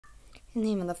In the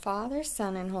name of the Father,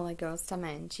 Son, and Holy Ghost,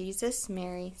 Amen. Jesus,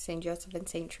 Mary, St. Joseph, and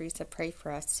St. Teresa, pray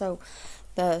for us. So,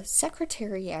 the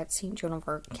secretary at St. Joan of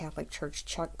Arc Catholic Church,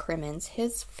 Chuck Crimmins,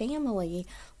 his family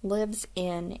lives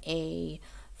in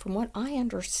from what I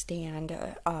understand,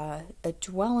 a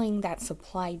dwelling that's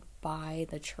supplied by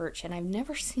the church. And I've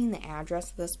never seen the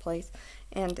address of this place,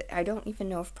 and I don't even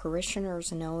know if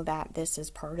parishioners know that this is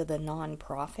part of the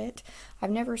nonprofit.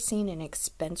 I've never seen an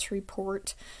expense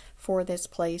report for this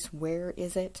place. Where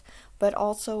is it? But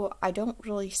also, I don't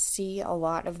really see a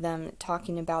lot of them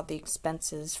talking about the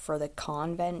expenses for the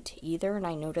convent either. And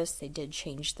I noticed they did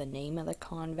change the name of the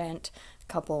convent a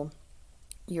couple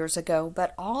years ago,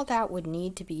 but all that would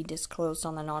need to be disclosed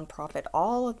on the nonprofit,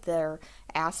 all of their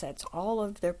assets, all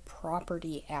of their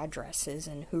property addresses,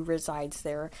 and who resides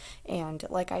there. And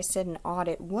like I said, an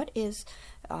audit, what is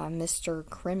Mr.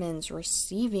 Crimmins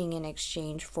receiving in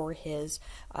exchange for his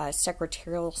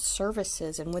secretarial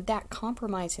services, and would that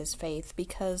compromise his faith?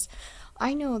 Because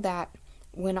I know that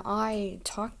when I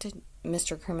talked to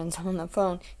Mr. Crimmins on the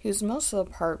phone, he was most of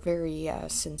the part very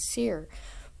sincere.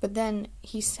 But then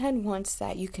he said once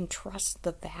that you can trust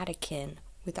the Vatican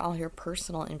with all your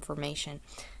personal information.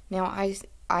 Now,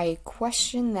 I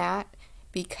question that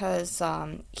because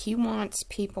he wants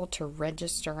people to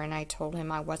register, and I told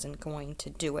him I wasn't going to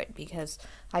do it because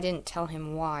I didn't tell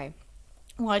him why.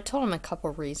 Well, I told him a couple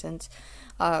reasons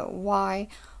why,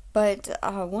 but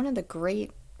one of the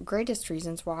greatest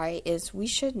reasons why is we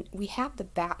have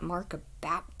the mark of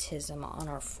baptism on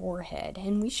our forehead,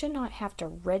 and we should not have to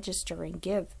register and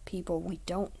give people we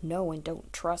don't know and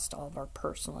don't trust all of our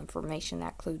personal information.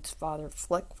 That includes Father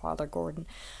Flick, Father Gordon.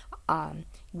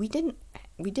 We didn't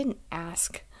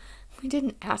ask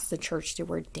the church to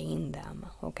ordain them,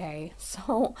 okay?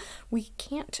 So we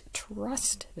can't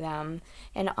trust them,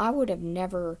 and I would have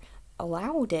never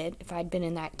allowed it. If I'd been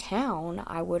in that town,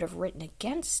 I would have written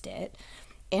against it.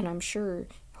 And I'm sure,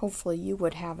 hopefully, you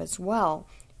would have as well,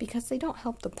 because they don't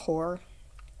help the poor.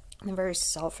 They're very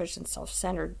selfish and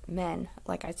self-centered men.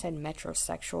 Like I said,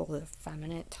 metrosexual, the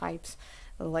effeminate types,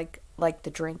 like the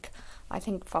drink. I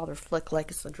think Father Flick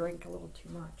likes the drink a little too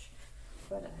much.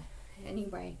 But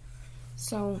anyway,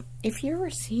 so if you're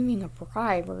receiving a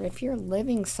bribe, or if you're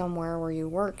living somewhere where you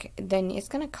work, then it's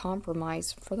going to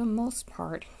compromise for the most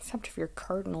part, except if you're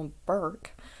Cardinal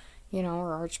Burke,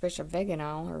 or Archbishop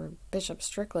Vigano, or Bishop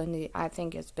Strickland. I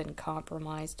think it's been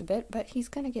compromised a bit, but he's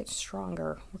going to get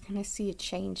stronger. We're going to see a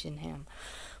change in him.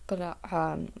 But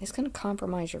it's going to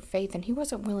compromise your faith, and he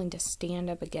wasn't willing to stand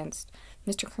up against,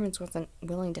 Mr. Crimmins wasn't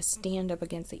willing to stand up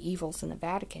against the evils in the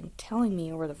Vatican, telling me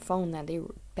over the phone that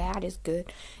bad is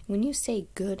good. When you say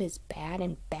good is bad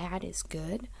and bad is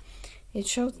good, it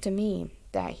shows to me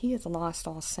that he has lost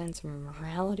all sense of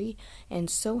morality, and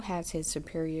so has his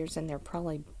superiors, and they're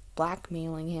probably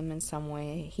blackmailing him in some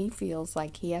way. He feels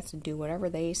like he has to do whatever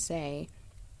they say,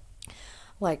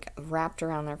 like wrapped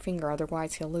around their finger,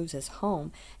 otherwise he'll lose his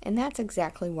home. And that's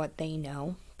exactly what they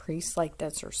know. Priests like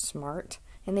this are smart,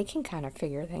 and they can kind of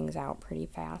figure things out pretty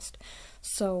fast.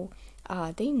 So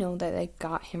they know that they've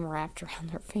got him wrapped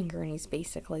around their finger, and he's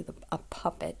basically a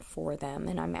puppet for them.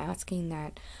 And I'm asking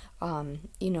that,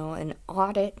 an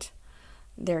audit,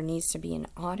 there needs to be an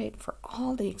audit for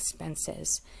all the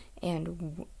expenses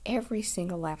and every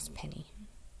single last penny.